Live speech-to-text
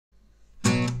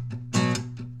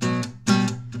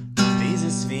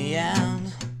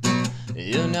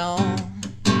know.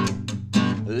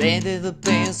 Lately the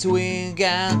pace we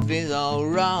got is all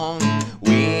wrong.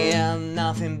 We have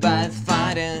nothing but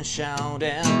fight and shout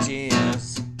and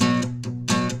tears.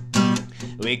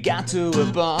 We got to a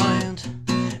point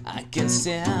I can't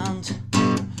stand.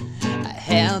 I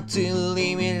had to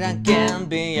leave it, I can't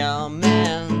be your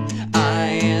man.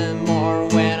 I am more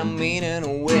when I'm minute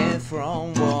away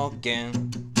from walking.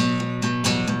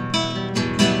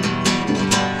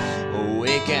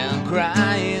 We can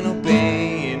cry in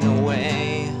pain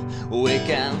away. We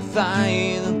can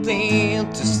find a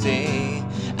thing to stay.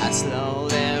 I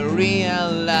slowly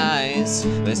realize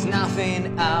there's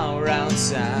nothing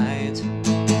outside.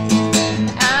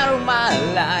 Out of my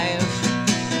life,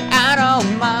 out of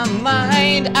my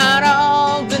mind, out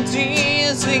of the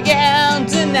dreams we get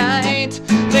tonight.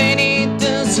 They need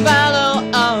to swallow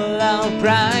all our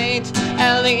pride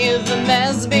and leave the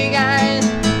mess behind.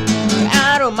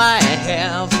 Out of my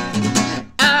health,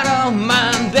 out of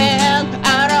my bed,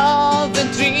 out of the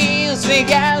dreams we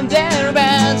get their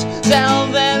bed. Tell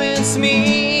them it's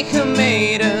me who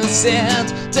made us sad.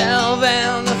 Tell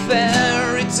them the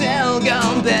fairy tale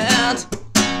gone bad.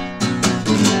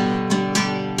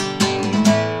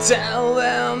 Tell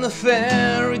them the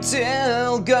fairy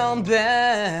tale gone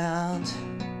bad.